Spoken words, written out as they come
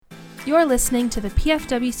You're listening to the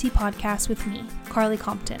PFWC podcast with me, Carly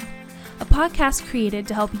Compton, a podcast created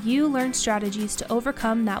to help you learn strategies to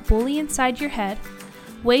overcome that bully inside your head,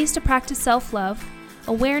 ways to practice self-love,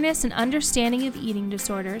 awareness and understanding of eating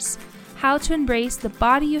disorders, how to embrace the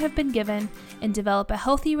body you have been given, and develop a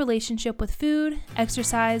healthy relationship with food,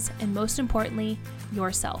 exercise, and most importantly,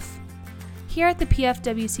 yourself. Here at the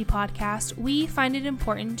PFWC podcast, we find it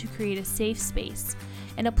important to create a safe space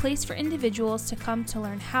and a place for individuals to come to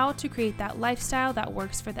learn how to create that lifestyle that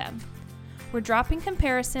works for them. We're dropping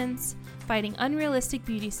comparisons, fighting unrealistic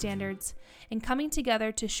beauty standards, and coming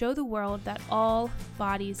together to show the world that all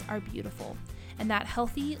bodies are beautiful and that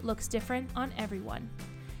healthy looks different on everyone.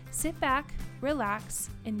 Sit back, relax,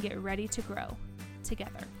 and get ready to grow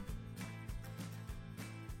together.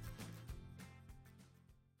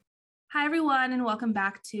 Hi, everyone, and welcome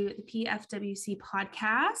back to the PFWC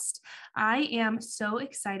podcast. I am so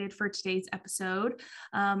excited for today's episode.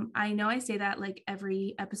 I know I say that like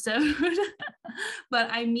every episode, but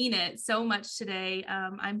I mean it so much today.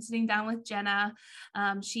 I'm sitting down with Jenna.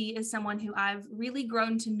 She is someone who I've really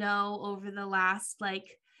grown to know over the last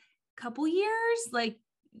couple years,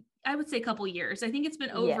 I would say couple years. I think it's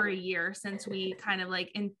been over a year since we kind of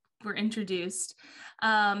were introduced.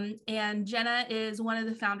 And Jenna is one of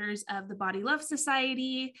the founders of the Body Love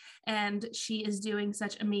Society, and she is doing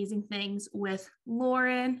such amazing things with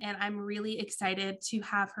Lauren. And I'm really excited to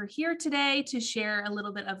have her here today to share a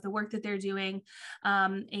little bit of the work that they're doing,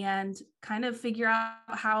 and kind of figure out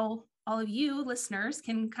how all of you listeners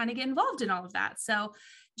can kind of get involved in all of that. So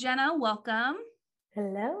Jenna, welcome.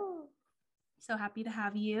 Hello. So happy to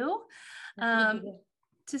have you.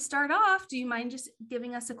 To start off, do you mind just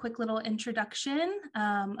giving us a quick little introduction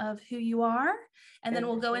of who you are? And then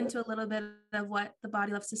we'll go into a little bit of what the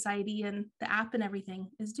Body Love Society and the app and everything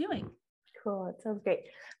is doing. Cool. It sounds great.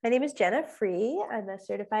 My name is Jenna Free. I'm a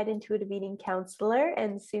certified intuitive eating counselor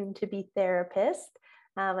and soon to be therapist.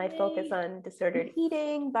 I focus on disordered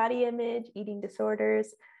eating, body image, eating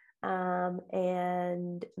disorders.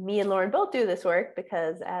 And me and Lauren both do this work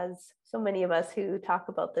because, as so many of us who talk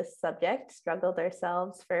about this subject, struggled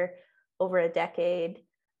ourselves for over a decade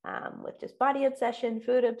with just body obsession,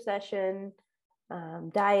 food obsession,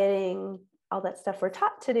 dieting, all that stuff we're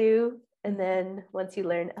taught to do. And then once you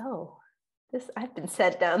learn, I've been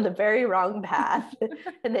set down the very wrong path,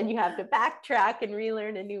 and then you have to backtrack and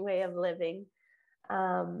relearn a new way of living.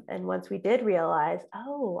 And once we did realize,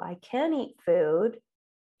 I can eat food,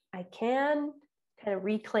 I can kind of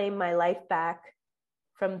reclaim my life back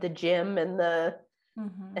from the gym and the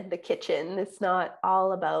kitchen. It's not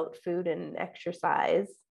all about food and exercise.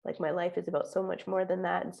 Like, my life is about so much more than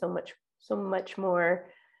that, and so much more.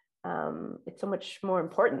 It's so much more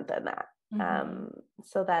important than that.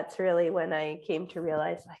 So that's really when I came to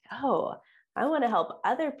realize, I want to help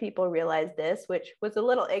other people realize this, which was a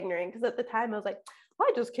little ignorant because at the time I was like,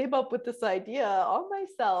 I just came up with this idea all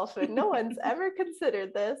myself and no one's ever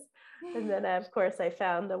considered this. And then, of course, I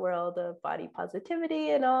found the world of body positivity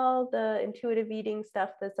and all the intuitive eating stuff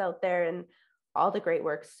that's out there and all the great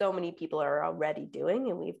work so many people are already doing.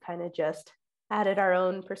 And we've kind of just added our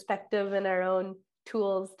own perspective and our own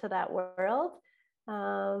tools to that world.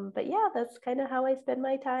 But yeah, that's kind of how I spend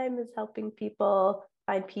my time, is helping people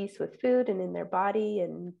find peace with food and in their body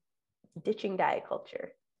and ditching diet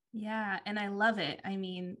culture. Yeah. And I love it. I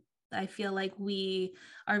mean, I feel like we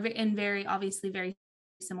are in very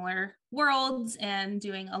similar worlds and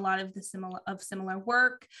doing a lot of similar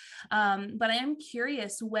work. But I am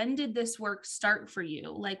curious, when did this work start for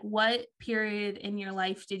you? Like, what period in your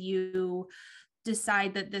life did you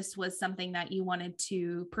decide that this was something that you wanted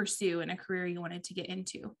to pursue and a career you wanted to get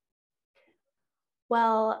into?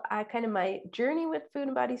 Well, my journey with food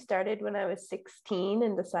and body started when I was 16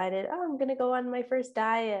 and decided, I'm going to go on my first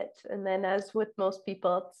diet. And then, as with most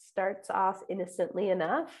people, it starts off innocently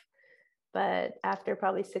enough. But after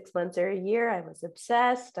probably 6 months or a year, I was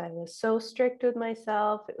obsessed. I was so strict with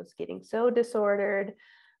myself. It was getting so disordered.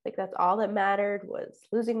 Like, that's all that mattered, was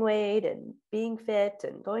losing weight and being fit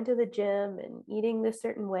and going to the gym and eating this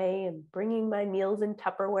certain way and bringing my meals in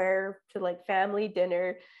Tupperware to family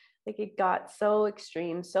dinner. Like, it got so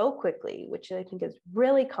extreme so quickly, which I think is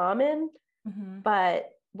really common,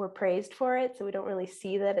 but we're praised for it. So we don't really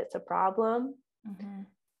see that it's a problem.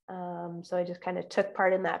 So I just kind of took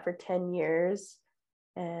part in that for 10 years,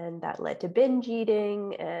 and that led to binge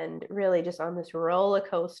eating and really just on this roller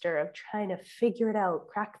coaster of trying to figure it out,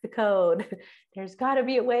 crack the code. There's got to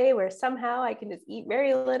be a way where somehow I can just eat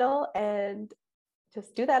very little and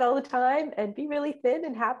just do that all the time and be really thin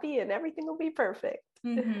and happy and everything will be perfect.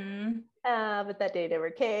 But that day never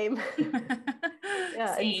came.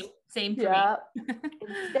 Yeah. Same for yeah. me.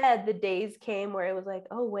 Instead, the days came where it was like,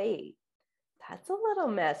 oh, wait, that's a little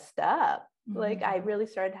messed up. Like I really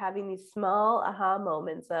started having these small aha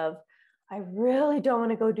moments of, I really don't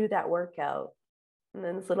want to go do that workout. And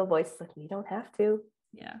then this little voice is like, you don't have to.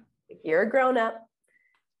 Yeah. You're a grown up.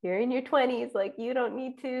 You're in your 20s. Like you don't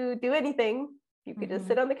need to do anything. You could just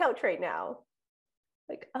sit on the couch right now.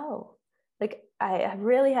 Like, oh, like I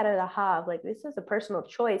really had an aha of like, this is a personal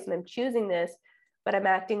choice and I'm choosing this, but I'm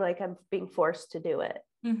acting like I'm being forced to do it.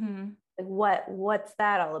 Like what's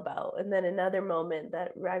that all about? And then another moment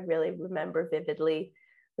that I really remember vividly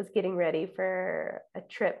was getting ready for a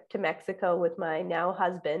trip to Mexico with my now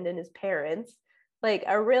husband and his parents, like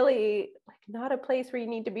a really like not a place where you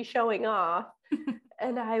need to be showing off.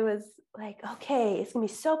 And I was like, okay, it's gonna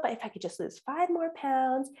be so fun. If I could just lose 5 more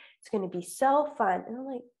pounds, it's gonna be so fun. And I'm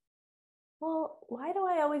like, well, why do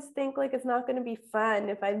I always think like it's not gonna be fun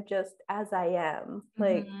if I'm just as I am?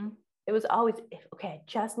 Like it was always, okay, I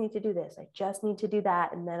just need to do this. I just need to do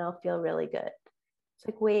that. And then I'll feel really good. It's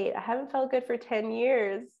like, wait, I haven't felt good for 10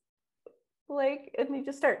 years. Like, and you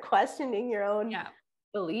just start questioning your own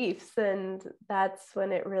beliefs. And that's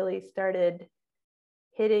when it really started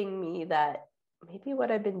hitting me that maybe what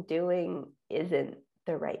I've been doing isn't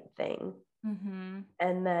the right thing.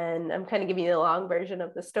 And then I'm kind of giving you the long version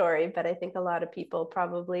of the story, but I think a lot of people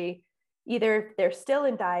probably either they're still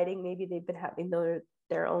in dieting, maybe they've been having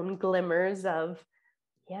their own glimmers of,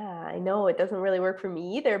 yeah, I know it doesn't really work for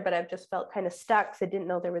me either, but I've just felt kind of stuck. So I didn't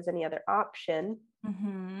know there was any other option.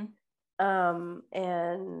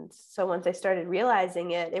 And so once I started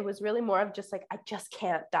realizing it, it was really more of just like, I just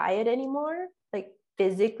can't diet anymore. Like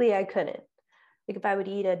physically, I couldn't. Like if I would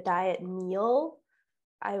eat a diet meal,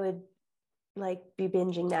 I would like be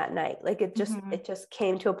binging that night. Like it just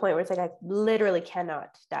came to a point where it's like, I literally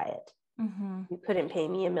cannot diet. You couldn't pay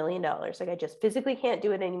me $1 million. Like I just physically can't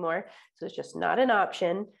do it anymore. So it's just not an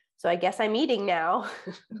option. So I guess I'm eating now.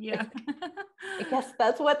 Yeah. I guess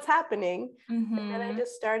that's what's happening. And then I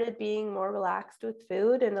just started being more relaxed with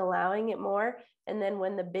food and allowing it more. And then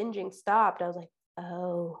when the binging stopped, I was like,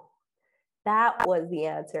 oh, that was the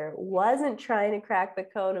answer. It wasn't trying to crack the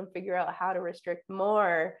code and figure out how to restrict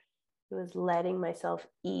more. It was letting myself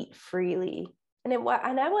eat freely. And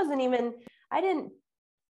I didn't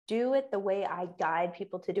do it the way I guide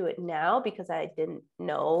people to do it now because I didn't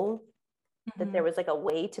know that there was like a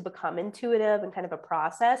way to become intuitive and kind of a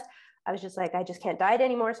process. I was just like, I just can't diet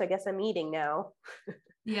anymore. So I guess I'm eating now.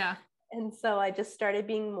 Yeah. And so I just started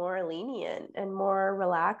being more lenient and more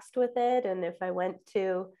relaxed with it. And if I went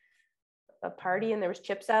to a party and there was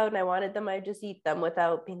chips out and I wanted them, I'd just eat them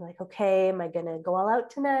without being like, okay, am I going to go all out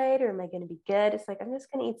tonight or am I going to be good? It's like, I'm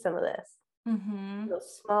just going to eat some of this.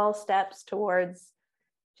 Those small steps towards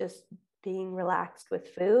just being relaxed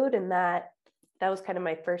with food. And that was kind of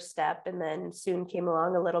my first step. And then soon came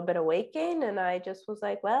along a little bit of weight gain. And I just was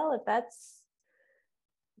like, well, if that's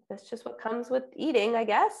just what comes with eating, I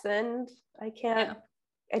guess. And I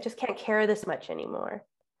just can't care this much anymore.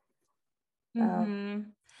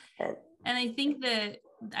 And I think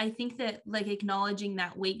that like acknowledging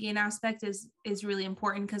that weight gain aspect is really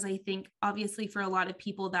important because I think obviously for a lot of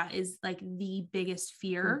people that is like the biggest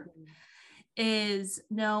fear is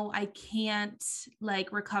no, I can't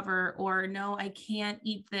like recover, or no, I can't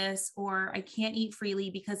eat this, or I can't eat freely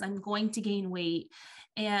because I'm going to gain weight.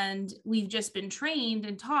 And we've just been trained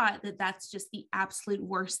and taught that that's just the absolute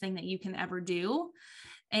worst thing that you can ever do.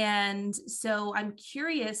 And so I'm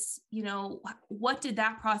curious, what did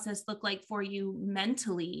that process look like for you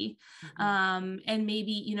mentally? And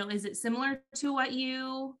maybe, is it similar to what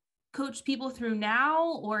you coach people through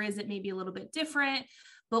now, or is it maybe a little bit different?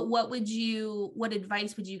 But what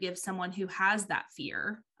advice would you give someone who has that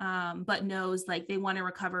fear, but knows like they want to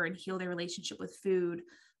recover and heal their relationship with food,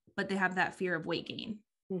 but they have that fear of weight gain?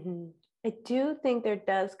 I do think there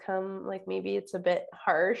does come, like, maybe it's a bit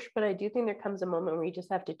harsh, but I do think there comes a moment where you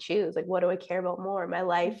just have to choose, like, what do I care about more, my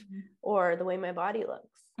life or the way my body looks?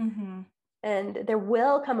 And there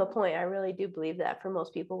will come a point, I really do believe that for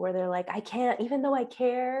most people, where they're like, I can't, even though I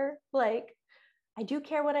care, like, I do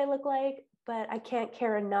care what I look like, but I can't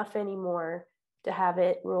care enough anymore to have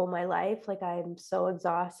it rule my life. Like I'm so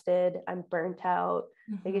exhausted, I'm burnt out.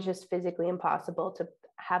 Like it's just physically impossible to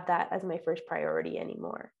have that as my first priority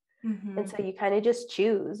anymore. And so you kind of just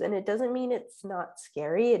choose, and it doesn't mean it's not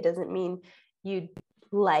scary. It doesn't mean you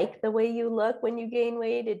like the way you look when you gain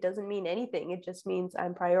weight. It doesn't mean anything. It just means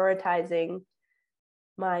I'm prioritizing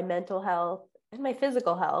my mental health and my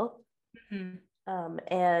physical health, and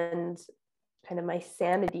kind of my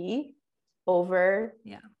sanity over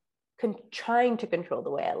trying to control the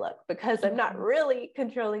way I look, because I'm not really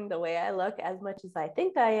controlling the way I look as much as I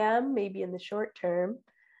think I am, maybe in the short term.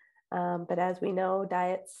 But as we know,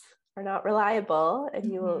 diets are not reliable,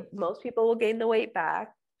 and most people will gain the weight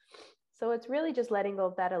back. So it's really just letting go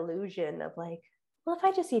of that illusion of like, well, if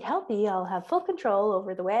I just eat healthy, I'll have full control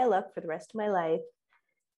over the way I look for the rest of my life.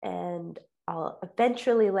 And I'll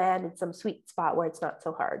eventually land in some sweet spot where it's not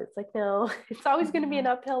so hard. It's like, no, it's always going to be an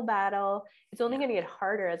uphill battle. It's only going to get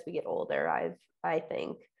harder as we get older, I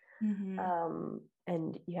think.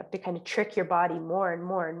 And you have to kind of trick your body more and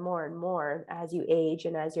more and more and more as you age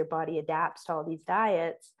and as your body adapts to all these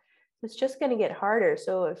diets. It's just going to get harder.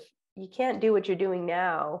 So if you can't do what you're doing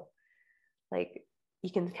now, like, you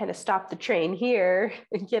can kind of stop the train here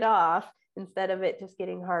and get off instead of it just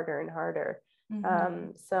getting harder and harder.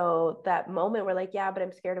 So that moment where like, yeah, but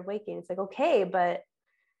I'm scared of weight gain. It's like, okay, but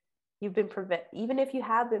you've been even if you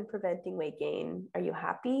have been preventing weight gain, are you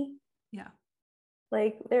happy? Yeah.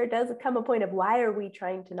 Like, there does come a point of, why are we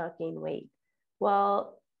trying to not gain weight?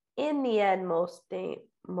 Well, in the end, most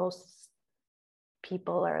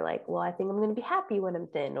people are like, well, I think I'm going to be happy when I'm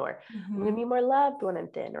thin, or I'm going to be more loved when I'm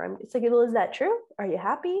thin, or it's like, well, is that true? Are you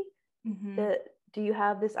happy? Do you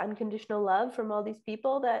have this unconditional love from all these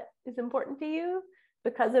people that is important to you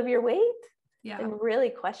because of your weight? Yeah. And really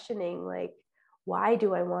questioning, like, why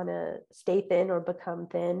do I want to stay thin or become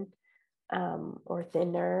thin, or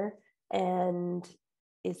thinner? And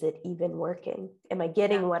is it even working? Am I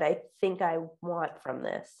getting what I think I want from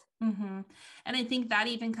this? And I think that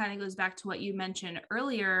even kind of goes back to what you mentioned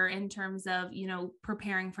earlier in terms of,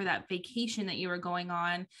 preparing for that vacation that you were going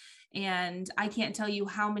on. And I can't tell you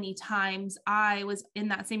how many times I was in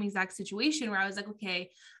that same exact situation where I was like,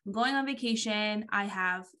 okay, I'm going on vacation. I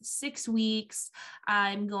have 6 weeks.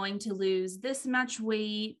 I'm going to lose this much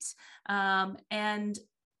weight. And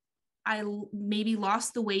I maybe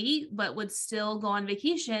lost the weight, but would still go on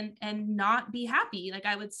vacation and not be happy. Like,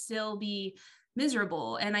 I would still be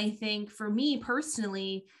miserable. And I think for me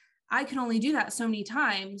personally, I can only do that so many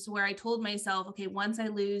times where I told myself, okay, once I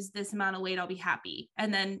lose this amount of weight, I'll be happy.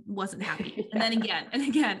 And then wasn't happy. And then again and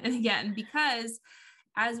again and again, because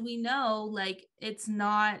as we know, like, it's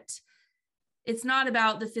not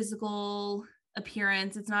about the physical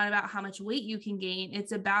appearance. It's not about how much weight you can gain.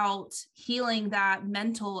 It's about healing that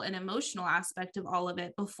mental and emotional aspect of all of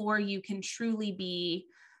it before you can truly be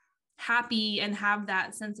happy and have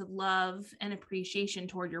that sense of love and appreciation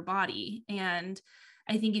toward your body. And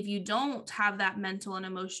I think if you don't have that mental and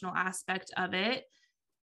emotional aspect of it,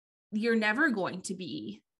 you're never going to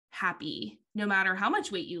be happy, no matter how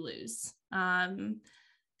much weight you lose.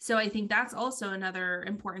 So I think that's also another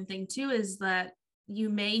important thing too, is that you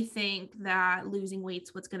may think that losing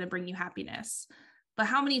weight's what's going to bring you happiness, but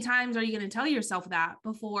how many times are you going to tell yourself that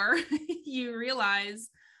before you realize,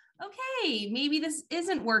 okay, maybe this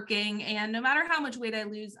isn't working. And no matter how much weight I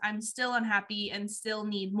lose, I'm still unhappy and still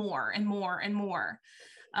need more and more and more.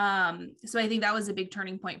 So I think that was a big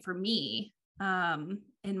turning point for me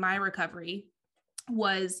in my recovery,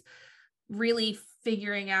 was really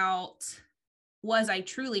figuring out, was I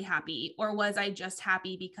truly happy, or was I just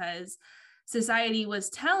happy because society was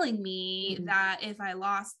telling me that if I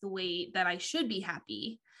lost the weight that I should be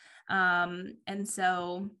happy. And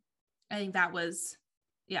so I think that was,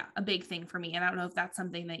 a big thing for me. And I don't know if that's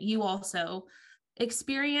something that you also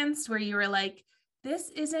experienced, where you were like, this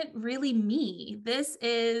isn't really me. That's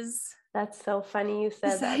so funny you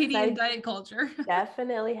said society that. And diet culture.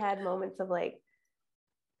 Definitely had moments of like,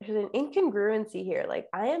 there's an incongruency here. Like,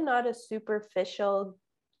 I am not a superficial,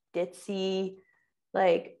 ditzy,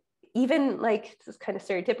 like, even like, this is kind of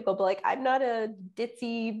stereotypical, but like, I'm not a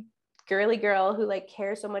ditzy girly girl who like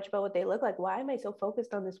cares so much about what they look like. Why am I so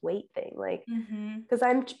focused on this weight thing? Like, because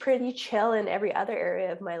I'm pretty chill in every other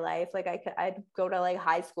area of my life. Like, I'd go to like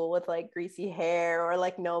high school with like greasy hair or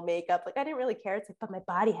like no makeup. Like, I didn't really care. It's like, but my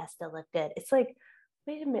body has to look good. It's like,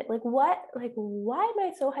 wait a minute, like what? Like, why am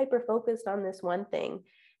I so hyper focused on this one thing?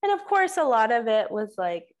 And of course, a lot of it was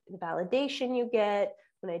like the validation you get.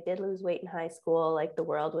 When I did lose weight in high school, like, the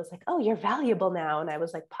world was like, oh, you're valuable now. And I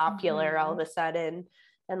was like popular all of a sudden,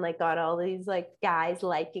 and like got all these like guys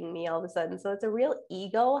liking me all of a sudden. So it's a real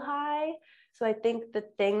ego high. So I think the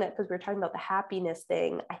thing that, because we're talking about the happiness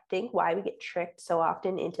thing, I think why we get tricked so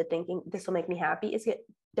often into thinking this will make me happy is it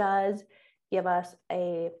does give us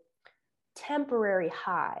a temporary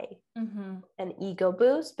high, an ego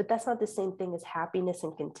boost, but that's not the same thing as happiness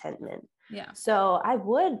and contentment. Yeah. So I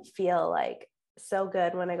would feel like so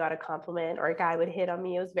good when I got a compliment or a guy would hit on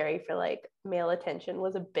me. It was very, for like, male attention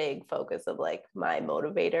was a big focus of like my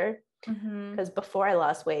motivator, because before I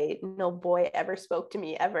lost weight, no boy ever spoke to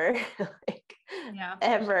me ever. Like, Yeah.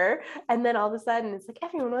 ever. And then all of a sudden it's like,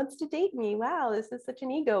 everyone wants to date me. Wow, this is such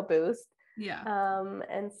an ego boost. Yeah.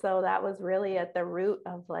 And so that was really at the root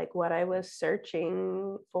of like what I was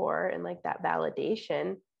searching for, and like that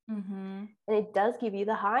validation. Mm-hmm. And it does give you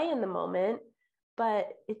the high in the moment, but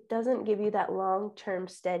it doesn't give you that long-term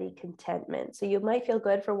steady contentment. So you might feel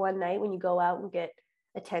good for one night when you go out and get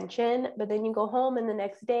attention, but then you go home and the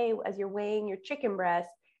next day as you're weighing your chicken breast,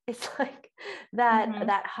 it's like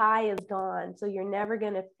that high is gone. So you're never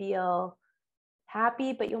going to feel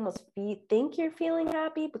happy, but you almost think you're feeling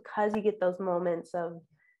happy because you get those moments of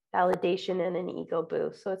validation and an ego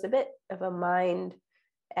boost. So it's a bit of a mind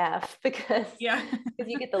F because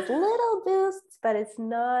you get those little boosts, but it's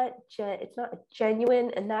not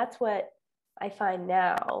genuine. And that's what I find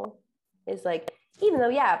now is like, even though,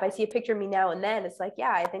 if I see a picture of me now and then, it's like,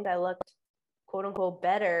 I think I looked quote unquote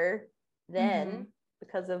better then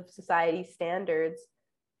because of society standards.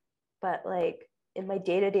 But like in my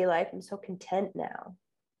day-to-day life, I'm so content now.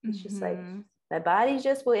 It's just like my body's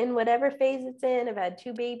just in whatever phase it's in. I've had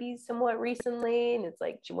 2 babies somewhat recently, and it's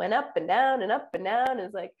like she went up and down and up and down.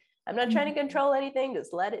 It's like, I'm not trying to control anything,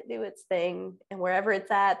 just let it do its thing. And wherever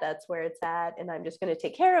it's at, that's where it's at. And I'm just going to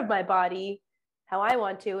take care of my body how I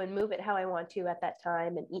want to and move it how I want to at that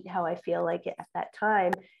time and eat how I feel like it at that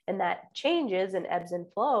time. And that changes and ebbs and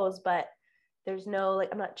flows, but there's no, like,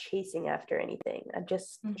 I'm not chasing after anything. I'm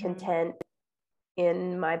just content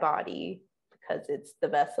in my body because it's the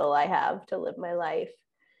vessel I have to live my life.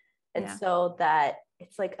 And so that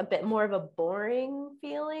it's like a bit more of a boring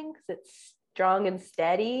feeling because it's strong and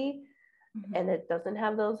steady and it doesn't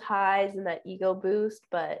have those highs and that ego boost,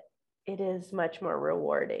 but it is much more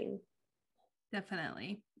rewarding.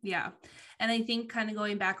 Definitely. Yeah. And I think kind of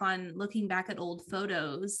looking back at old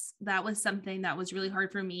photos, that was something that was really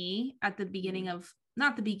hard for me at the beginning of,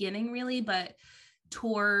 not the beginning really, but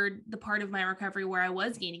toward the part of my recovery where I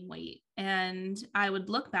was gaining weight. And I would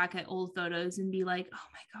look back at old photos and be like, oh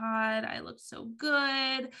my God, I look so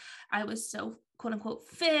good. I was so quote unquote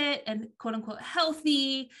fit and quote unquote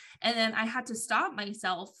healthy. And then I had to stop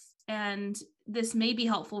myself. And this may be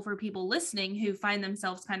helpful for people listening who find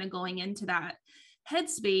themselves kind of going into that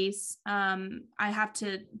headspace. I have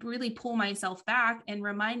to really pull myself back and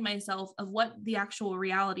remind myself of what the actual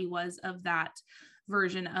reality was of that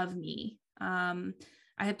version of me. I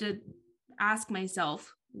have to ask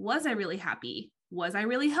myself, was I really happy? Was I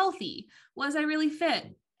really healthy? Was I really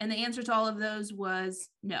fit? And the answer to all of those was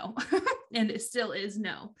no. And it still is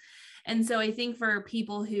no. And so I think for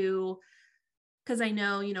people who, because I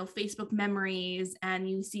know, Facebook memories and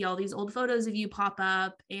you see all these old photos of you pop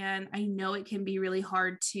up, and I know it can be really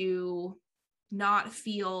hard to not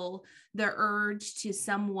feel the urge to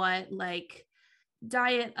somewhat like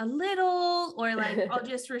diet a little, or like I'll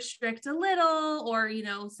just restrict a little, or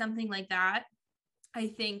something like that. I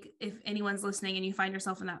think if anyone's listening and you find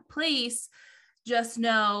yourself in that place, just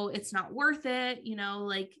know it's not worth it.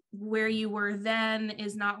 Like where you were then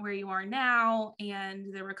is not where you are now,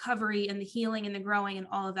 and the recovery and the healing and the growing and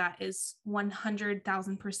all of that is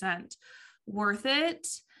 100,000% worth it.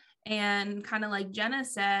 And kind of like Jenna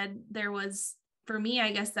said, there was, for me,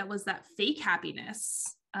 I guess that was that fake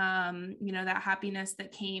happiness. That happiness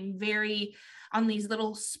that came very on these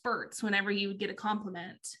little spurts whenever you would get a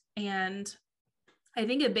compliment. And I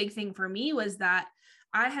think a big thing for me was that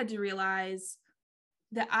I had to realize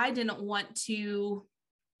that I didn't want to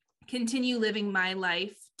continue living my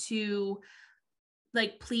life to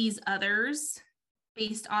like please others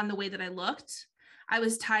based on the way that I looked. I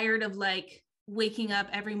was tired of like waking up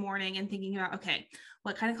every morning and thinking about, okay,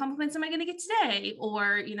 what kind of compliments am I going to get today?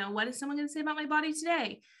 Or, what is someone going to say about my body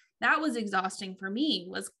today? That was exhausting for me,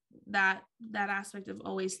 was that aspect of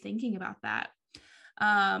always thinking about that.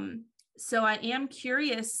 So I am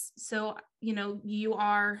curious. So, you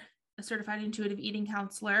are a certified intuitive eating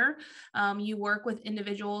counselor. You work with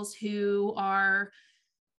individuals who are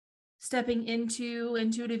stepping into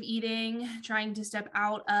intuitive eating, trying to step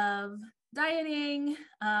out of dieting.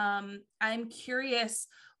 I'm curious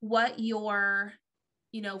what your,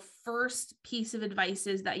 first piece of advice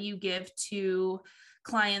is that you give to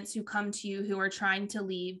clients who come to you who are trying to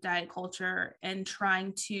leave diet culture and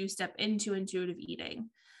trying to step into intuitive eating.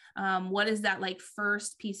 What is that like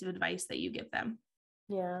first piece of advice that you give them?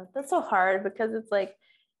 Yeah, that's so hard because it's like,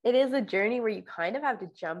 it is a journey where you kind of have to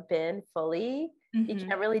jump in fully. You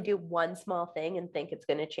can't really do one small thing and think it's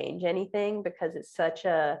going to change anything because it's such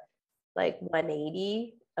a like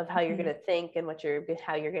 180 of how you're going to think and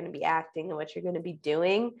how you're going to be acting and what you're going to be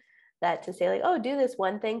doing, that to say like, oh, do this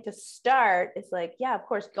one thing to start. It's like, yeah, of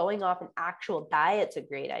course, going off an actual diet's a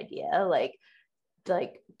great idea. Like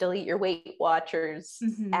like delete your Weight Watchers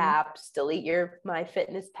apps, delete your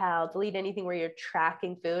MyFitnessPal, delete anything where you're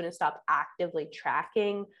tracking food, and stop actively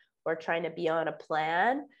tracking or trying to be on a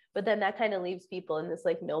plan. But then that kind of leaves people in this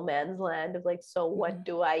like no man's land of like, so what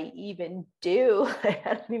do I even do? I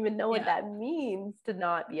don't even know what that means to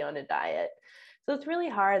not be on a diet. So it's really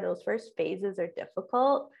hard. Those first phases are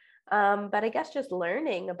difficult. But I guess just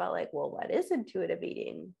learning about like, well, what is intuitive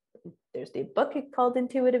eating? There's the book called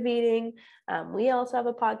Intuitive Eating. We also have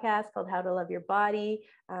a podcast called How to Love Your Body.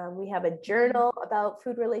 We have a journal about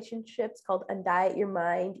food relationships called Undiet Your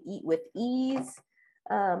Mind, Eat with Ease.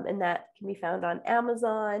 And that can be found on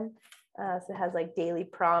Amazon. So it has like daily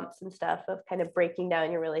prompts and stuff of kind of breaking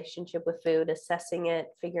down your relationship with food, assessing it,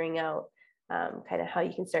 figuring out kind of how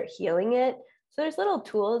you can start healing it. So there's little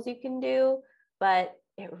tools you can do, but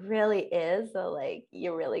it really is so like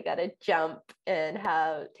you really got to jump and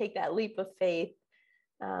take that leap of faith,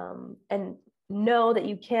 and know that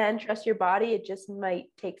you can trust your body. It just might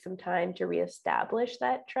take some time to reestablish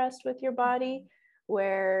that trust with your body,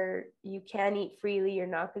 where you can eat freely. You're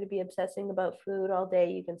not going to be obsessing about food all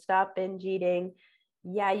day. You can stop binge eating.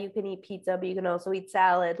 Yeah, you can eat pizza, but you can also eat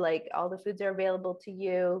salad. Like all the foods are available to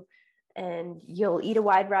you. And you'll eat a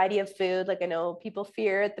wide variety of food. Like I know people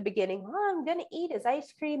fear at the beginning, oh, I'm going to eat is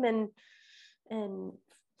ice cream and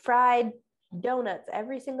fried donuts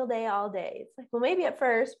every single day, all day. It's like, well, maybe at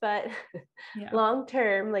first, but long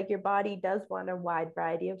term, like your body does want a wide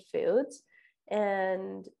variety of foods.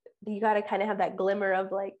 And you got to kind of have that glimmer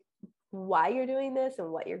of like why you're doing this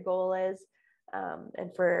and what your goal is.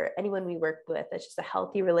 And for anyone we work with, it's just a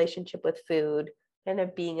healthy relationship with food, kind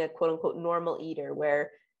of being a quote unquote normal eater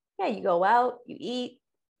where you go out, you eat,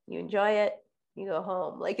 you enjoy it, you go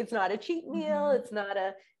home. Like it's not a cheat meal. It's not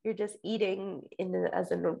you're just eating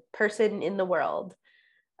as a person in the world.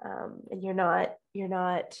 And you're not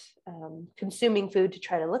consuming food to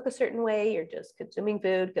try to look a certain way. You're just consuming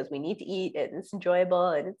food because we need to eat and it's enjoyable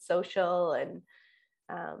and it's social. And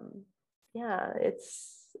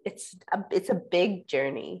it's a big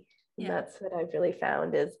journey. And that's what I've really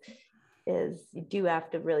found is you do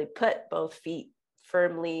have to really put both feet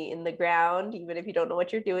firmly in the ground, even if you don't know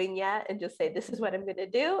what you're doing yet, and just say, this is what I'm going to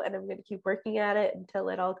do. And I'm going to keep working at it until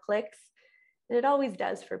it all clicks. And it always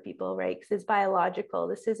does for people, right? Because it's biological.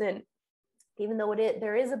 This isn't, even though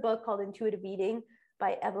there is a book called Intuitive Eating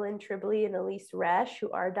by Evelyn Tribole and Elise Resch, who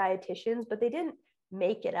are dietitians, but they didn't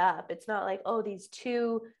make it up. It's not like, oh, these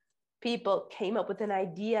two people came up with an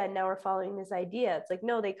idea and now we're following this idea. It's like,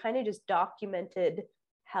 no, they kind of just documented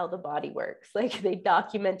how the body works. Like they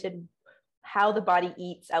documented how the body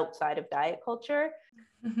eats outside of diet culture.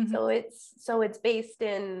 So it's based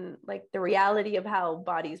in like the reality of how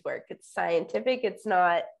bodies work. It's scientific. It's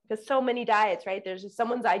not, because so many diets, right? There's just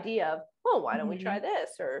someone's idea of, oh, why don't we try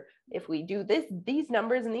this? Or if we do these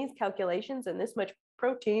numbers and these calculations and this much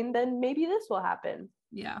protein, then maybe this will happen.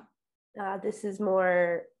 Yeah. This is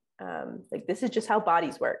more like, this is just how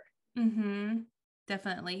bodies work.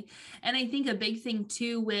 Definitely. And I think a big thing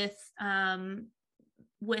too with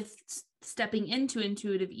stepping into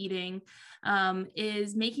intuitive eating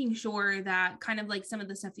is making sure that kind of like some of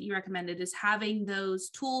the stuff that you recommended is having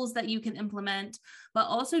those tools that you can implement, but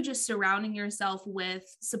also just surrounding yourself with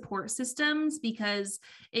support systems, because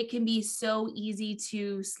it can be so easy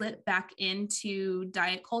to slip back into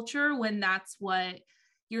diet culture when that's what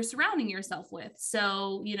you're surrounding yourself with.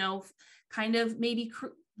 So, kind of maybe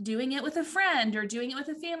doing it with a friend or doing it with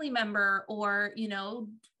a family member, or,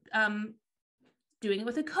 doing it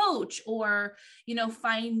with a coach, or,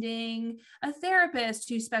 finding a therapist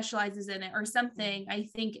who specializes in it or something, I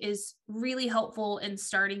think is really helpful in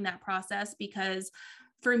starting that process. Because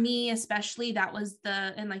for me, especially, that was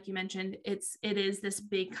and like you mentioned, it is this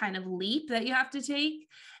big kind of leap that you have to take.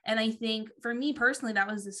 And I think for me personally, that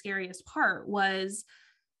was the scariest part was,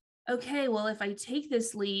 okay, well, if I take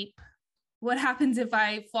this leap, what happens if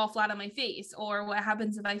I fall flat on my face, or what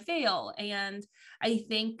happens if I fail? And I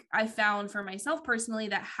think I found for myself personally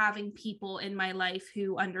that having people in my life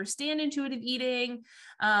who understand intuitive eating,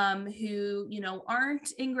 who,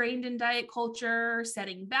 aren't ingrained in diet culture,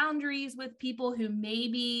 setting boundaries with people who may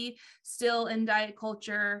be still in diet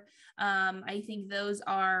culture, I think those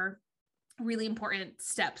are really important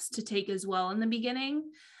steps to take as well in the beginning.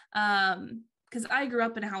 Because I grew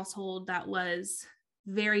up in a household that was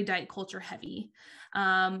very diet culture heavy.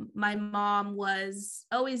 My mom was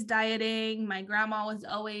always dieting. My grandma was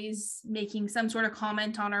always making some sort of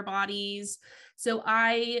comment on our bodies. So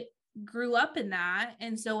I grew up in that.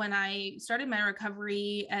 And so when I started my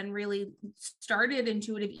recovery and really started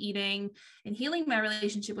intuitive eating and healing my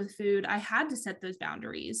relationship with food, I had to set those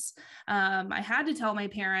boundaries. I had to tell my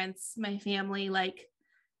parents, my family, like,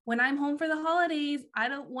 when I'm home for the holidays, I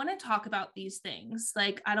don't want to talk about these things.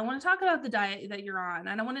 Like, I don't want to talk about the diet that you're on.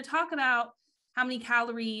 I don't want to talk about how many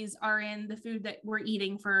calories are in the food that we're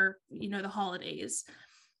eating for, the holidays.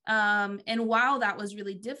 And while that was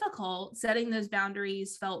really difficult, setting those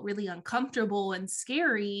boundaries felt really uncomfortable and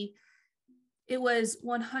scary. It was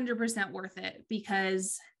 100% worth it,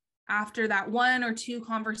 because after that one or two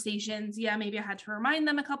conversations, yeah, maybe I had to remind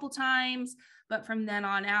them a couple times, but from then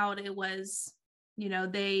on out, it was,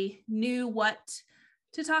 they knew what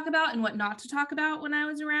to talk about and what not to talk about when I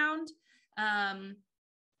was around.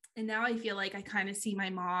 And now I feel like I kind of see my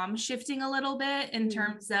mom shifting a little bit in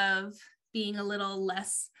terms of being a little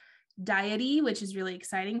less diety, which is really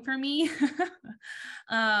exciting for me.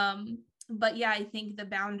 But yeah, I think the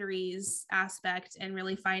boundaries aspect and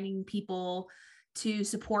really finding people to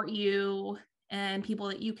support you and people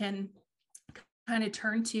that you can kind of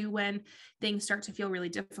turn to when things start to feel really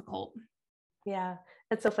difficult. Yeah,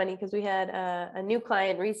 that's so funny, because we had a new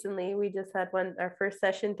client recently. We just had our first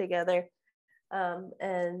session together.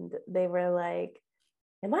 And they were like,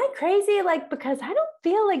 am I crazy? Like, because I don't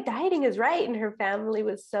feel like dieting is right. And her family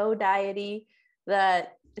was so diety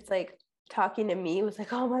that it's like talking to me was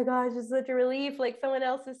like, oh my gosh, it's such a relief. Like, someone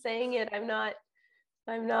else is saying it. I'm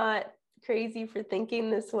not crazy for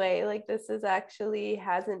thinking this way. Like, this is actually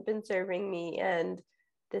hasn't been serving me. And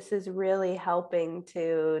this is really helping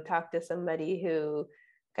to talk to somebody who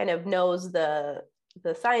kind of knows the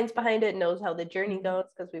science behind it, knows how the journey goes,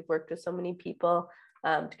 because we've worked with so many people,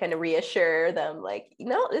 to kind of reassure them, like,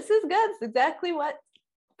 this is good. It's exactly what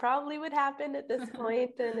probably would happen at this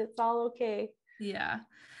point, and it's all okay.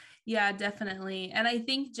 Yeah, definitely. And I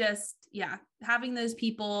think just, having those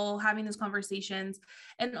people, having those conversations.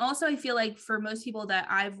 And also I feel like for most people that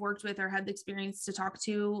I've worked with or had the experience to talk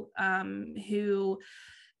to, who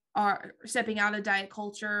are stepping out of diet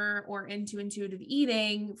culture or into intuitive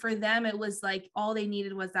eating, for them, it was like all they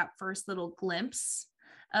needed was that first little glimpse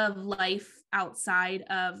of life outside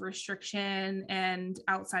of restriction and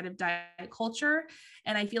outside of diet culture.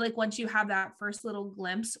 And I feel like once you have that first little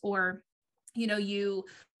glimpse, or,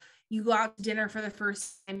 you go out to dinner for the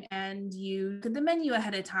first time and you look at the menu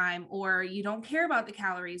ahead of time, or you don't care about the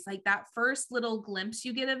calories, like that first little glimpse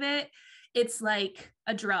you get of it, it's like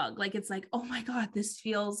a drug. Like, it's like, oh my God, this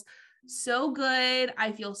feels so good.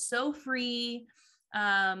 I feel so free.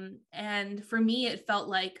 And for me, it felt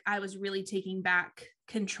like I was really taking back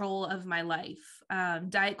control of my life.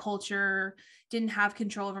 Diet culture didn't have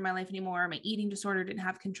control over my life anymore. My eating disorder didn't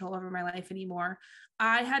have control over my life anymore.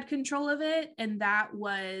 I had control of it. And that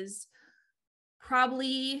was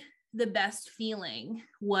probably the best feeling,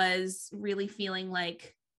 was really feeling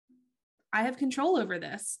like I have control over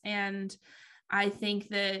this. And I think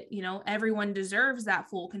that, everyone deserves that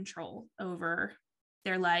full control over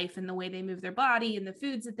their life and the way they move their body and the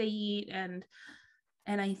foods that they eat. And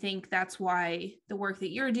I think that's why the work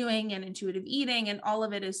that you're doing and intuitive eating and all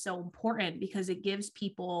of it is so important, because it gives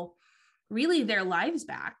people really their lives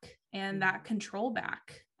back and that control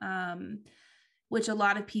back, which a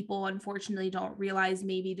lot of people unfortunately don't realize.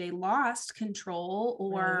 Maybe they lost control,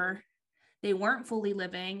 or they weren't fully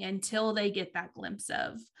living until they get that glimpse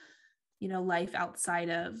of, life outside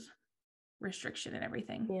of restriction and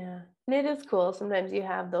everything. Yeah. And it is cool. Sometimes you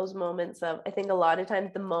have those moments of, I think a lot of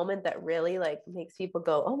times the moment that really like makes people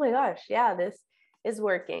go, oh my gosh, yeah, this is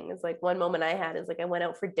working. It's like one moment I had is like, I went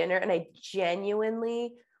out for dinner and I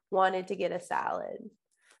genuinely wanted to get a salad.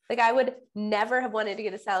 Like, I would never have wanted to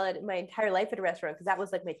get a salad in my entire life at a restaurant, because that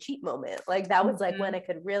was like my cheat moment. Like, that was like when I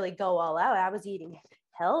could really go all out. I was eating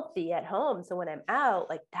healthy at home. So when I'm out,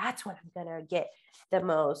 like, that's when I'm going to get the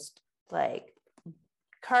most like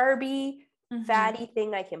carby, fatty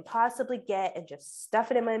thing I can possibly get and just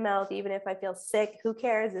stuff it in my mouth. Even if I feel sick, who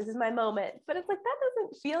cares? This is my moment. But it's like, that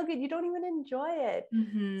doesn't feel good. You don't even enjoy it.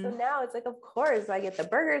 So now it's like, of course, I get the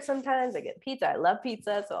burger sometimes. I get pizza. I love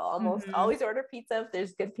pizza. So I'll almost always order pizza if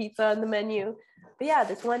there's good pizza on the menu. But yeah,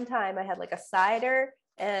 this one time I had like a cider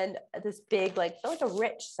and this big, like a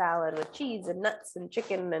rich salad with cheese and nuts and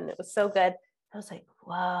chicken. And it was so good. I was like,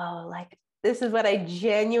 whoa, like, this is what I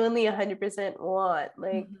genuinely 100% want.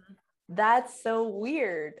 Like, that's so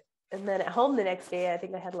weird. And then at home the next day, I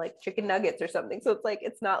think I had like chicken nuggets or something. So it's like,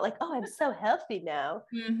 it's not like, oh, I'm so healthy now,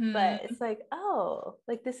 but it's like, oh,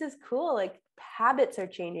 like, this is cool. Like, habits are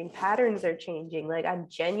changing, patterns are changing. Like, I'm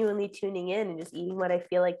genuinely tuning in and just eating what I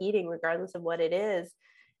feel like eating, regardless of what it is.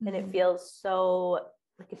 And it feels so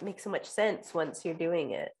like, it makes so much sense once you're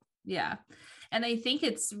doing it. Yeah. And I think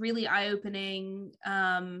it's really eye-opening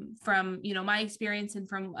from, my experience and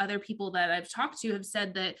from other people that I've talked to have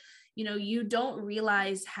said that, you don't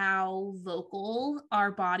realize how vocal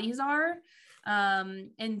our bodies are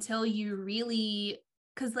until you really,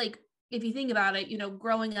 because like, if you think about it,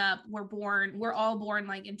 growing up, we're all born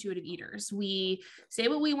like intuitive eaters. We say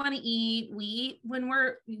what we want to eat. We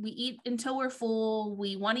eat until we're full.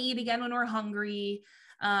 We want to eat again when we're hungry.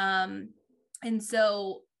 And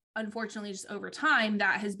so unfortunately, just over time,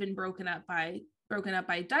 that has been broken up by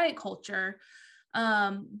diet culture.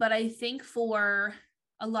 But I think for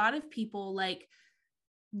a lot of people, like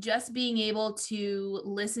just being able to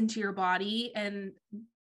listen to your body, and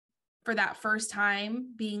for that first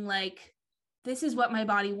time being like, this is what my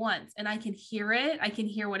body wants, and I can hear it. I can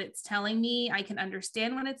hear what it's telling me. I can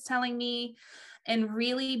understand what it's telling me. And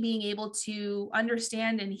really being able to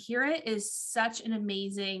understand and hear it is such an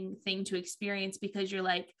amazing thing to experience, because you're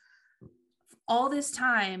like, all this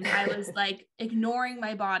time I was like ignoring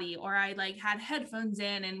my body, or I like had headphones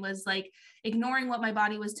in and was like ignoring what my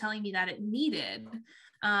body was telling me that it needed.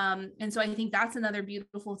 And so I think that's another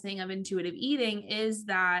beautiful thing of intuitive eating, is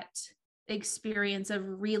that experience of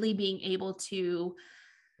really being able to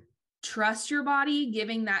trust your body,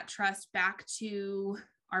 giving that trust back to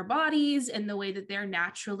our bodies and the way that they're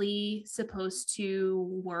naturally supposed to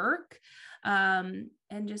work. And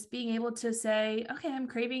just being able to say, okay, I'm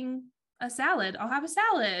craving a salad, I'll have a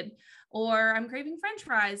salad, or I'm craving French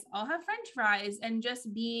fries, I'll have French fries, and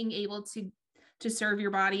just being able to serve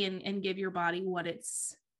your body and give your body what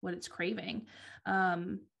it's craving.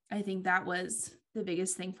 I think that was the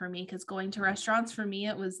biggest thing for me, because going to restaurants, for me,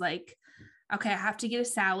 it was like, okay, I have to get a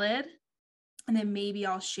salad, and then maybe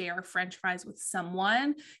I'll share French fries with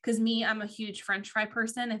someone. Because I'm a huge French fry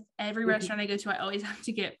person. If every restaurant I go to, I always have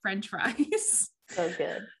to get French fries. So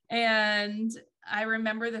good. And I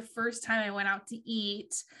remember the first time I went out to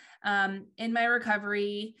eat in my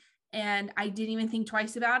recovery, and I didn't even think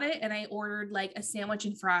twice about it. And I ordered like a sandwich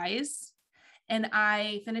and fries, and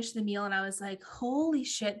I finished the meal and I was like, holy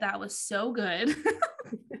shit, that was so good.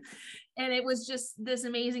 And it was just this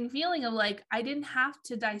amazing feeling of like, I didn't have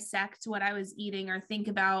to dissect what I was eating or think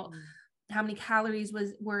about how many calories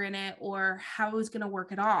were in it or how I was going to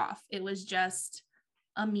work it off. It was just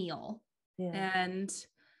a meal. Yeah. And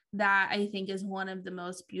that, I think, is one of the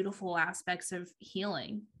most beautiful aspects of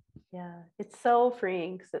healing. Yeah, it's so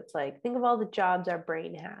freeing, because it's like, think of all the jobs our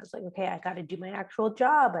brain has. Like, okay, I got to do my actual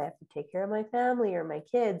job. I have to take care of my family or my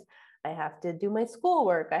kids. I have to do my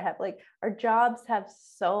schoolwork. I have like, our jobs have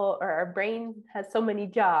or our brain has so many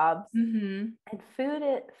jobs. Mm-hmm.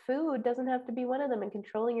 And food doesn't have to be one of them. And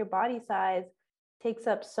controlling your body size takes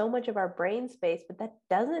up so much of our brain space, but that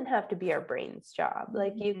doesn't have to be our brain's job.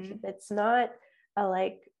 Like it's not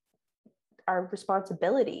our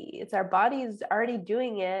responsibility. It's our body's already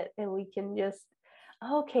doing it, and we can just,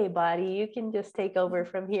 okay, body, you can just take over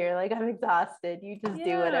from here. Like, I'm exhausted. You just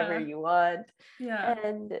do whatever you want. Yeah.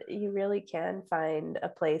 And you really can find a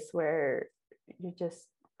place where you're just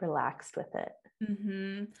relaxed with it.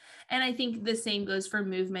 Mm-hmm. And I think the same goes for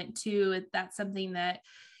movement too. That's something that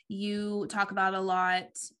you talk about a lot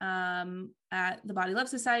at the Body Love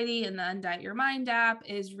Society and the Undiet Your Mind app,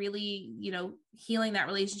 is really, healing that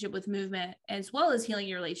relationship with movement as well as healing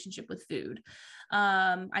your relationship with food.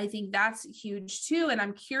 I think that's huge too. And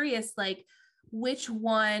I'm curious, like, which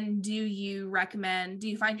one do you recommend? Do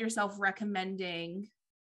you find yourself recommending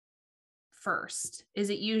first? Is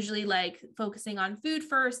it usually like focusing on food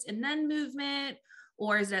first and then movement,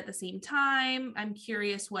 or is it at the same time? I'm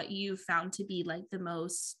curious what you found to be like the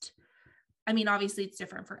most, obviously it's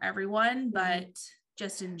different for everyone, but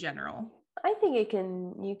just in general. I think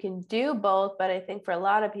you can do both, but I think for a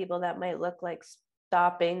lot of people that might look like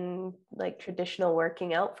stopping like traditional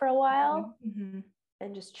working out for a while. Mm-hmm.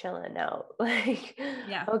 And just chilling out. Like,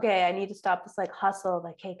 yeah, okay, I need to stop this like hustle.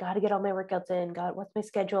 Like, hey, got to get all my workouts in. God, what's my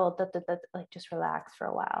schedule? Like, just relax for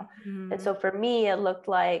a while. Mm-hmm. And so for me, it looked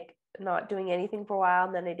like not doing anything for a while.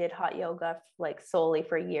 And then I did hot yoga like solely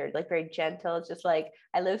for a year, like very gentle. It's just like,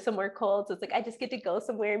 I live somewhere cold. So it's like, I just get to go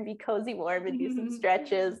somewhere and be cozy warm and do some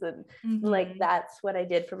stretches. And like, that's what I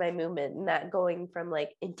did for my movement. And that going from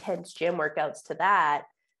like intense gym workouts to that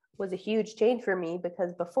was a huge change for me,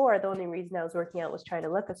 because before, the only reason I was working out was trying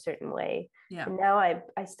to look a certain way. Yeah. And now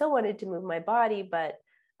I still wanted to move my body, but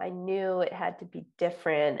I knew it had to be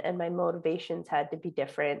different and my motivations had to be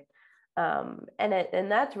different.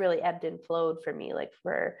 And that's really ebbed and flowed for me. Like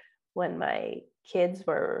for when my kids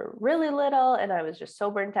were really little and I was just so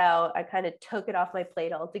burnt out, I kind of took it off my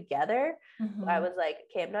plate altogether. I was like,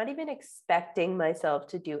 okay, I'm not even expecting myself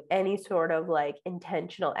to do any sort of like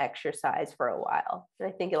intentional exercise for a while. And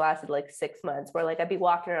I think it lasted like 6 months where like I'd be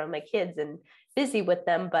walking around with my kids and busy with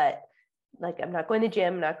them, but like I'm not going to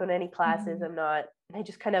gym, not going to any classes. I'm not, and I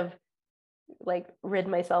just kind of like rid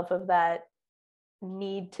myself of that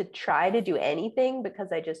need to try to do anything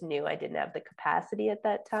because I just knew I didn't have the capacity at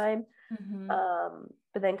that time.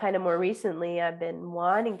 But then kind of more recently, I've been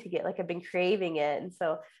wanting to get, like, I've been craving it. And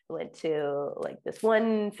so I went to like this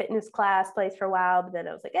one fitness class place for a while, but then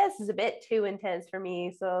I was like, this is a bit too intense for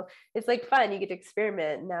me. So it's like fun. You get to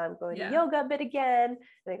experiment. Now I'm going to yoga a bit again.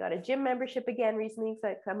 And I got a gym membership again recently.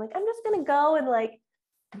 So I'm like, I'm just going to go and like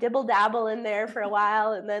dibble dabble in there for a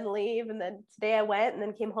while and then leave. And then today I went and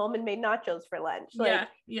then came home and made nachos for lunch. Like,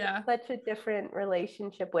 such a different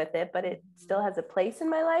relationship with it, but it still has a place in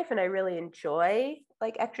my life. And I really enjoy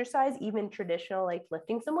like exercise, even traditional, like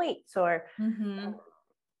lifting some weights or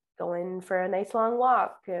going for a nice long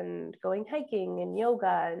walk and going hiking and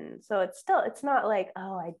yoga. And so it's not like,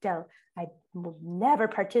 oh, I will never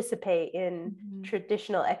participate in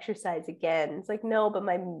traditional exercise again. It's like, no, but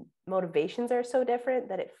my motivations are so different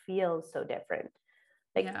that it feels so different.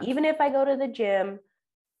 Like, even if I go to the gym,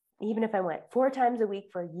 even if I went 4 times a week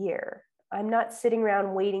for a year, I'm not sitting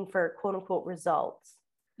around waiting for quote unquote results.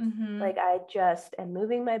 Like, I just am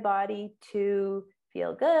moving my body to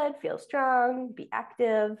feel good, feel strong, be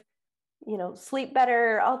active, sleep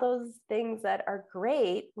better, all those things that are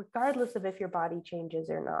great, regardless of if your body changes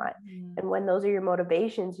or not. And when those are your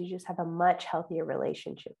motivations, you just have a much healthier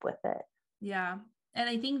relationship with it. Yeah. And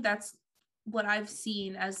I think that's what I've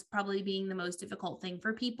seen as probably being the most difficult thing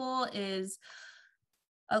for people is,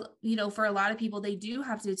 for a lot of people, they do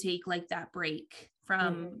have to take like that break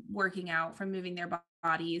from working out, from moving their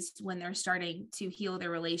bodies when they're starting to heal their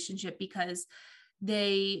relationship, because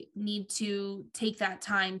they need to take that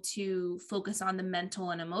time to focus on the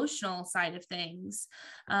mental and emotional side of things.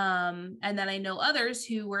 And then I know others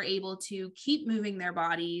who were able to keep moving their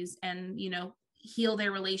bodies and, heal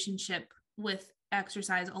their relationship with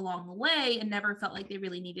exercise along the way and never felt like they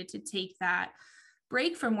really needed to take that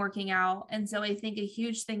break from working out. And so I think a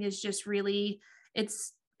huge thing is just really, it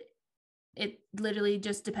literally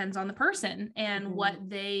just depends on the person and what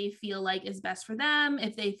they feel like is best for them.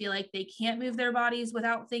 If they feel like they can't move their bodies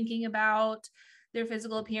without thinking about their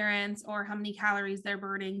physical appearance or how many calories they're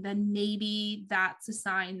burning, then maybe that's a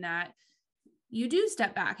sign that you do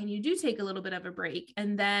step back and you do take a little bit of a break,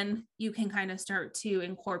 and then you can kind of start to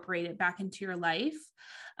incorporate it back into your life.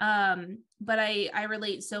 But I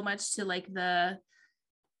relate so much to like the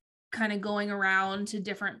kind of going around to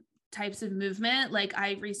different types of movement. Like,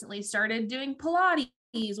 I recently started doing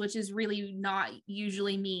Pilates, which is really not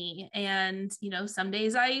usually me. And, some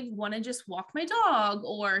days I want to just walk my dog,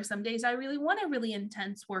 or some days I really want a really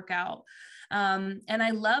intense workout. And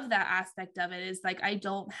I love that aspect of it, is like, I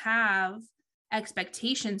don't have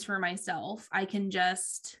expectations for myself. I can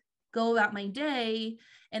just go about my day.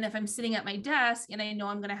 And if I'm sitting at my desk and I know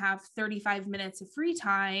I'm going to have 35 minutes of free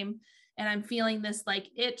time and I'm feeling this like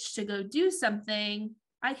itch to go do something,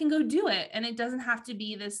 I can go do it. And it doesn't have to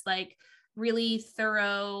be this like really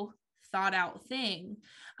thorough, thought out thing.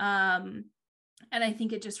 And I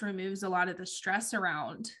think it just removes a lot of the stress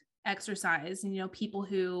around exercise. And, people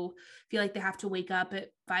who feel like they have to wake up at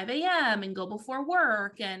 5 a.m. and go before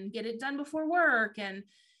work and get it done before work and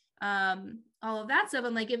all of that stuff.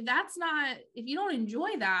 I'm like, if you don't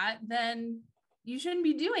enjoy that, then you shouldn't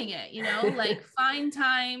be doing it, like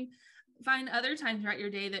find other times throughout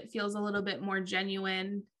your day that feels a little bit more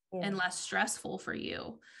genuine and less stressful for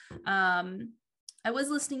you. I was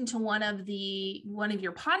listening to one of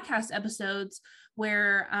your podcast episodes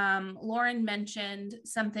where Lauren mentioned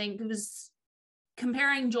something. It was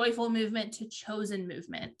comparing joyful movement to chosen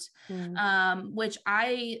movement, which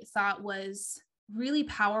I thought was really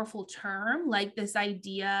powerful term, like this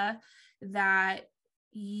idea that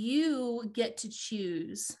you get to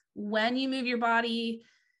choose when you move your body,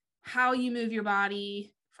 how you move your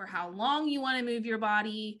body, for how long you want to move your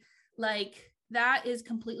body. Like, that is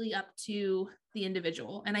completely up to the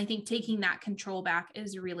individual. And I think taking that control back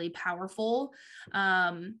is really powerful.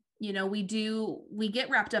 We get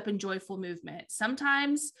wrapped up in joyful movement.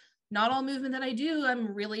 Sometimes not all movement that I do,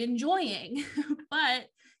 I'm really enjoying, but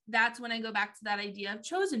that's when I go back to that idea of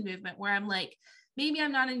chosen movement, where I'm like, maybe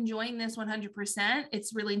I'm not enjoying this 100%.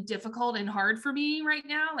 It's really difficult and hard for me right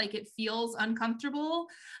now. Like, it feels uncomfortable.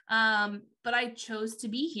 But I chose to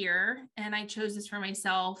be here and I chose this for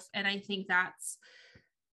myself. And I think that's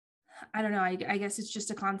I don't know. I guess it's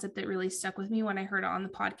just a concept that really stuck with me when I heard it on the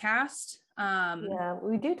podcast. Yeah,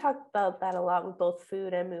 we do talk about that a lot with both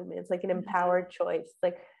food and movement. It's like an empowered choice.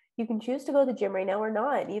 Like you can choose to go to the gym right now or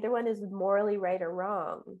not. Neither one is morally right or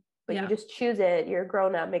wrong, but you just choose it. You're a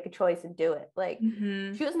grown up, make a choice and do it. Like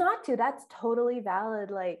choose not to. That's totally valid.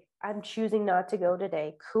 Like I'm choosing not to go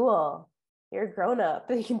today. Cool. You're a grown up.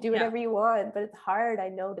 You can do whatever you want, but it's hard, I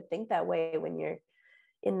know, to think that way when you're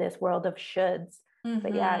in this world of shoulds.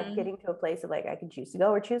 But yeah, getting to a place of like, I can choose to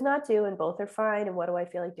go or choose not to, and both are fine. And what do I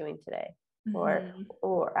feel like doing today?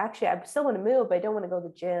 Or actually, I still want to move, but I don't want to go to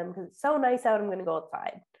the gym because it's so nice out. I'm going to go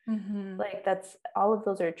outside. Like that's all of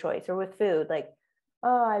those are a choice. Or with food, like,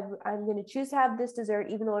 oh, I'm going to choose to have this dessert,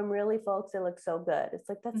 even though I'm really full because it looks so good. It's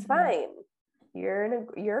like, that's fine. You're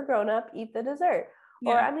a grown up, eat the dessert.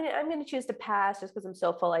 Or I'm going to choose to pass just because I'm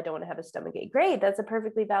so full. I don't want to have a stomach ache. Great. That's a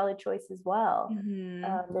perfectly valid choice as well.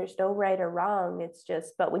 There's no right or wrong. It's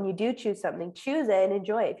just, but when you do choose something, choose it and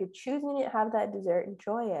enjoy it. If you're choosing to have that dessert,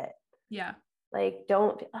 enjoy it. Yeah. Like,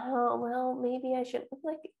 don't, oh, well, maybe I should,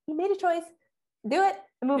 like, you made a choice, do it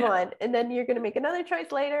and move on. And then you're going to make another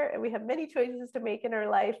choice later. And we have many choices to make in our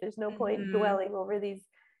life. There's no point dwelling over these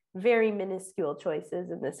very minuscule choices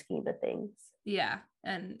in the scheme of things. Yeah.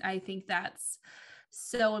 And I think that's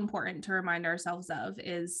so important to remind ourselves of,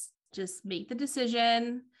 is just make the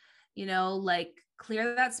decision, like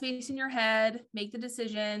clear that space in your head, make the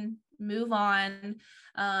decision, move on.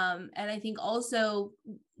 And I think also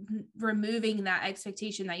removing that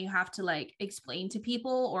expectation that you have to like explain to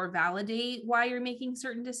people or validate why you're making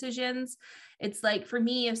certain decisions. It's like, for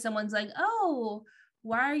me, if someone's like, oh,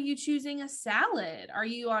 why are you choosing a salad? Are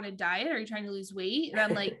you on a diet? Are you trying to lose weight? And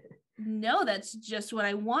I'm like, no, that's just what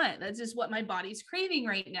I want. That's just what my body's craving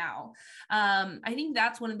right now. I think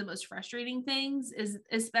that's one of the most frustrating things, is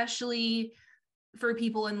especially for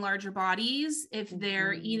people in larger bodies, if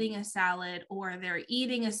they're eating a salad or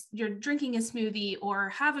you're drinking a smoothie or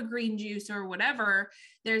have a green juice or whatever,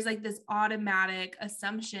 there's like this automatic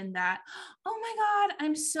assumption that, oh my God,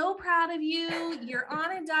 I'm so proud of you. You're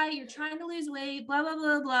on a diet, you're trying to lose weight, blah, blah,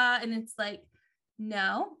 blah, blah. And it's like,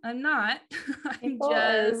 no, I'm not. I'm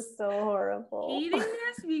just so horrible eating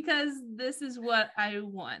this because this is what I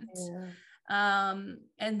want.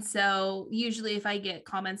 And so usually if I get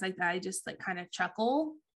comments like that, I just like kind of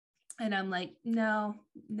chuckle and I'm like, no,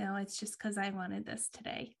 it's just because I wanted this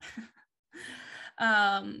today.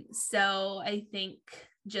 So I think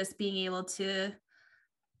just being able to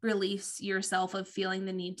release yourself of feeling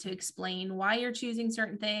the need to explain why you're choosing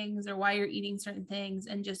certain things or why you're eating certain things,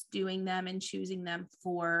 and just doing them and choosing them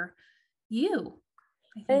for you.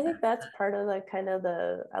 I think that's part of like kind of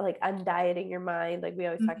the like undieting your mind. Like we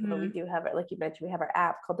always talk about, we do have it, like you mentioned, we have our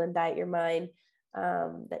app called Undiet Your Mind,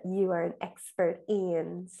 that you are an expert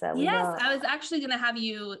in. So yes, I was actually going to have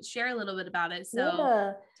you share a little bit about it.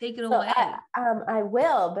 So take it away. I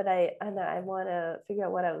will, but I want to figure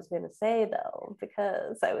out what I was going to say though,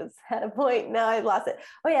 because I was at a point, now I lost it.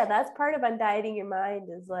 Oh yeah, that's part of undieting your mind,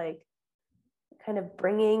 is like kind of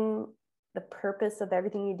bringing the purpose of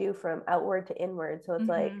everything you do from outward to inward. So it's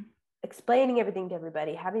like explaining everything to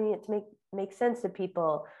everybody, having it to make sense to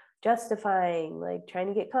people, justifying, like trying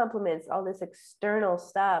to get compliments, all this external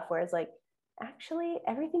stuff. Whereas like, actually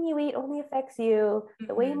everything you eat only affects you.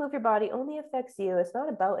 The way you move your body only affects you. It's not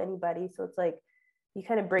about anybody. So it's like, you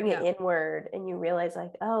kind of bring it inward and you realize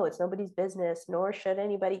like, oh, it's nobody's business, nor should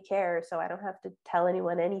anybody care. So I don't have to tell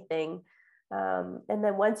anyone anything. And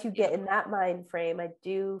then once you get in that mind frame, I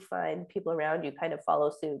do find people around you kind of follow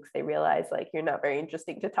suit because they realize like you're not very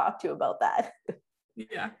interesting to talk to about that.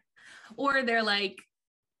 Or they're like,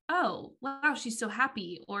 oh, wow, she's so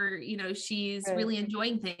happy, or, she's really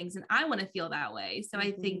enjoying things and I want to feel that way. So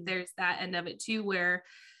I think there's that end of it too, where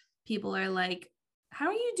people are like, how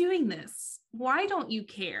are you doing this? Why don't you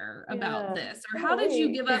care about this? Or how did you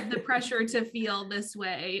give up the pressure to feel this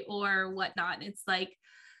way or whatnot? And it's like,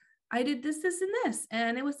 I did this, and this,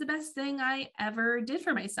 and it was the best thing I ever did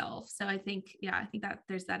for myself. So I think that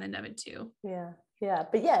there's that end of it too. Yeah.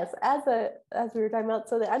 But yes, as we were talking about,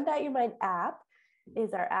 so the Undiet Your Mind app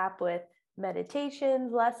is our app with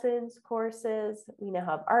meditations, lessons, courses. We now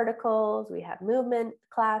have articles, we have movement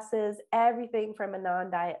classes, everything from a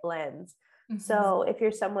non-diet lens. So if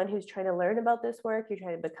you're someone who's trying to learn about this work, you're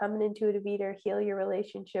trying to become an intuitive eater, heal your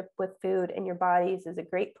relationship with food and your bodies, is a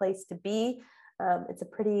great place to be. It's a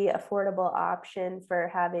pretty affordable option for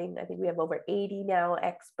having, I think we have over 80 now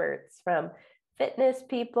experts, from fitness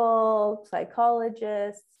people,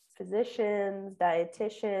 psychologists, physicians,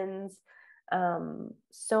 dietitians,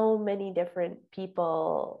 so many different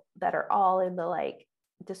people that are all in the like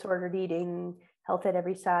disordered eating, health at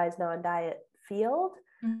every size, non-diet field.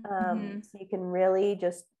 Mm-hmm. So you can really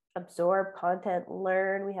just absorb content,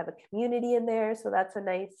 learn. We have a community in there. So that's a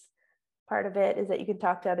nice part of it, is that you can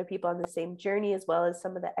talk to other people on the same journey, as well as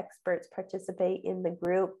some of the experts participate in the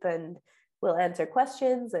group and will answer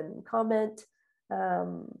questions and comment.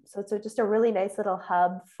 So it's just a really nice little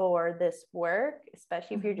hub for this work,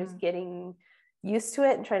 especially if you're just getting used to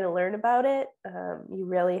it and trying to learn about it. You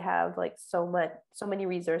really have like so many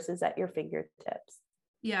resources at your fingertips.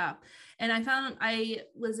 Yeah. And I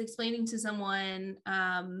was explaining to someone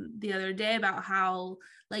the other day about how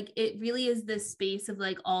like it really is this space of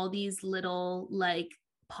like all these little like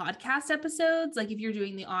podcast episodes, like if you're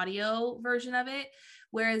doing the audio version of it.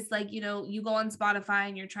 Whereas like, you go on Spotify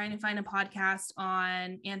and you're trying to find a podcast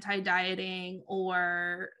on anti-dieting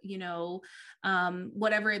or,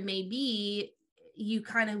 whatever it may be, you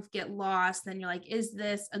kind of get lost. Then you're like, is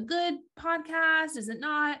this a good podcast? Is it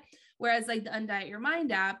not? Whereas like the Undiet Your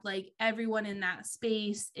Mind app, like everyone in that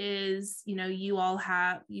space is, you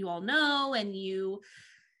all know, and you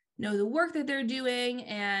know the work that they're doing.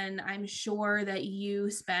 And I'm sure that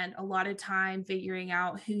you spent a lot of time figuring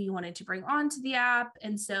out who you wanted to bring onto the app.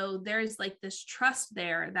 And so there's like this trust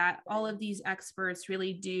there that all of these experts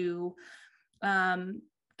really do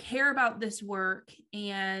care about this work.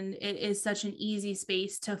 And it is such an easy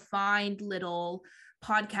space to find little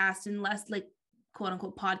podcasts, and less like quote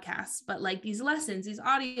unquote podcasts, but like these lessons, these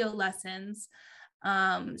audio lessons.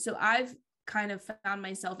 So I've kind of found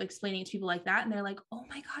myself explaining to people like that, and they're like, oh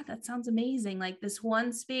my God, that sounds amazing. Like this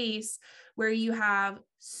one space where you have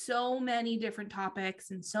so many different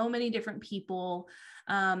topics and so many different people.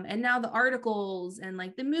 And now the articles and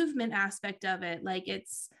like the movement aspect of it, like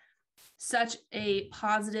it's such a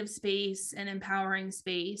positive space and empowering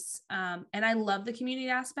space. And I love the community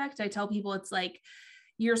aspect. I tell people it's like,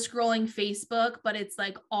 you're scrolling Facebook, but it's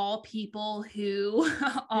like all people who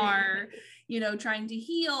are, trying to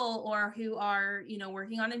heal, or who are,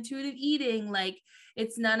 working on intuitive eating. Like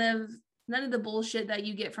it's none of the bullshit that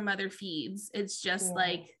you get from other feeds. It's just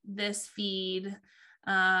like this feed.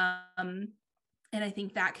 And I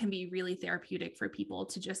think that can be really therapeutic for people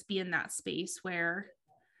to just be in that space where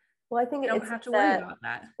I think you don't have to worry about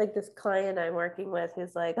that. Like this client I'm working with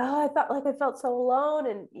who's like, oh, I felt so alone.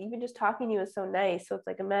 And even just talking to you is so nice. So it's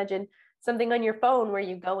like, imagine something on your phone where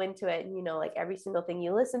you go into it and, like every single thing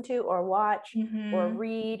you listen to or watch or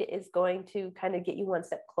read is going to kind of get you one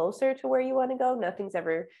step closer to where you want to go. Nothing's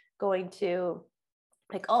ever going to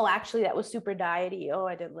like, oh, actually that was super diety. Oh,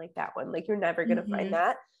 I didn't like that one. Like you're never going to find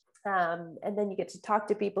that. And then you get to talk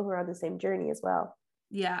to people who are on the same journey as well.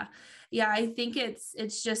 Yeah. I think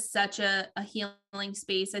it's just such a healing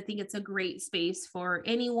space. I think it's a great space for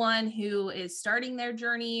anyone who is starting their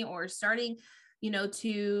journey or starting,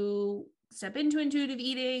 to step into intuitive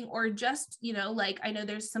eating, or just, like I know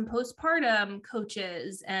there's some postpartum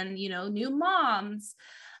coaches and, new moms.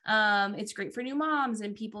 It's great for new moms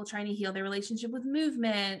and people trying to heal their relationship with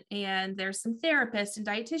movement. And there's some therapists and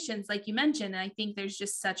dietitians, like you mentioned. And I think there's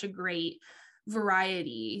just such a great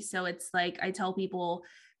variety. So it's like I tell people,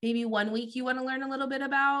 maybe one week you want to learn a little bit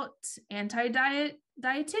about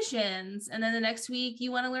dietitians, and then the next week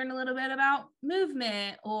you want to learn a little bit about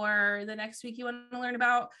movement, or the next week you want to learn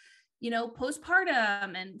about,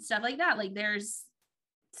 postpartum and stuff like that. Like there's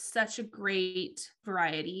such a great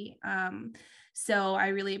variety. So I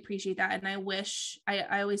really appreciate that. And I wish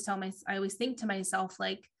I always think to myself,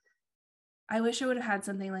 like, I wish I would have had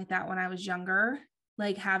something like that when I was younger.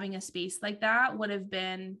 Like having a space like that would have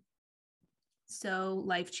been so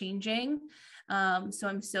life-changing. So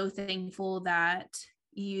I'm so thankful that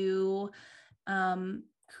you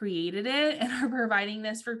created it and are providing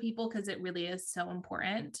this for people, because it really is so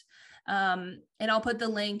important. And I'll put the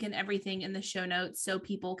link and everything in the show notes so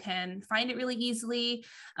people can find it really easily.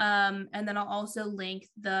 And then I'll also link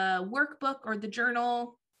the workbook or the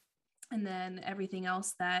journal, and then everything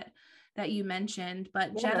else that you mentioned.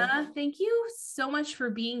 But Jenna, thank you so much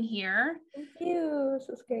for being here. Thank you. This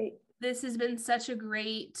was great. This has been such a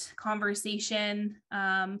great conversation.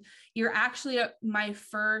 You're actually my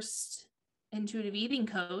first intuitive eating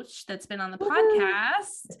coach that's been on the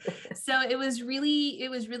podcast. So it was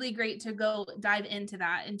really great to go dive into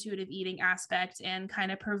that intuitive eating aspect and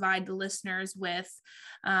kind of provide the listeners with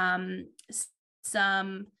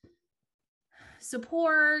some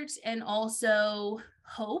support and also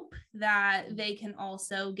hope that they can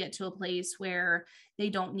also get to a place where they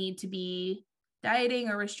don't need to be dieting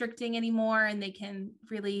or restricting anymore, and they can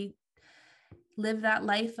really live that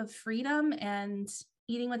life of freedom and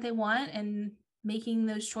eating what they want and making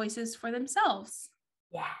those choices for themselves.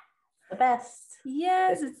 Yeah, the best.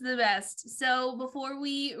 Yes, it's the best. So before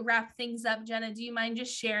we wrap things up, Jenna, do you mind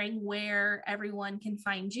just sharing where everyone can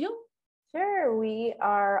find you? Sure. We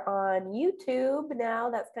are on YouTube now.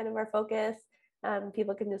 That's kind of our focus.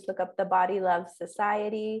 People can just look up the Body Love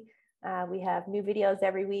Society. We have new videos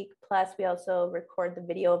every week. Plus, we also record the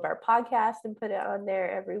video of our podcast and put it on there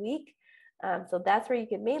every week. So that's where you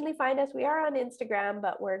can mainly find us. We are on Instagram,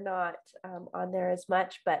 but we're not on there as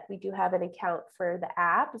much. But we do have an account for the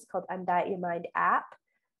app. It's called Undiet Your Mind app.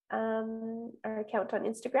 Our account on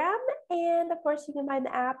Instagram. And of course, you can find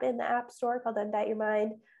the app in the App Store called Undiet Your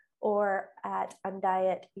Mind or at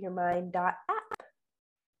undietyourmind.app.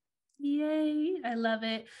 Yay, I love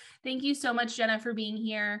it. Thank you so much, Jenna, for being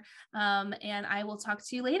here. And I will talk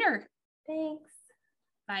to you later. Thanks.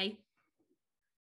 Bye.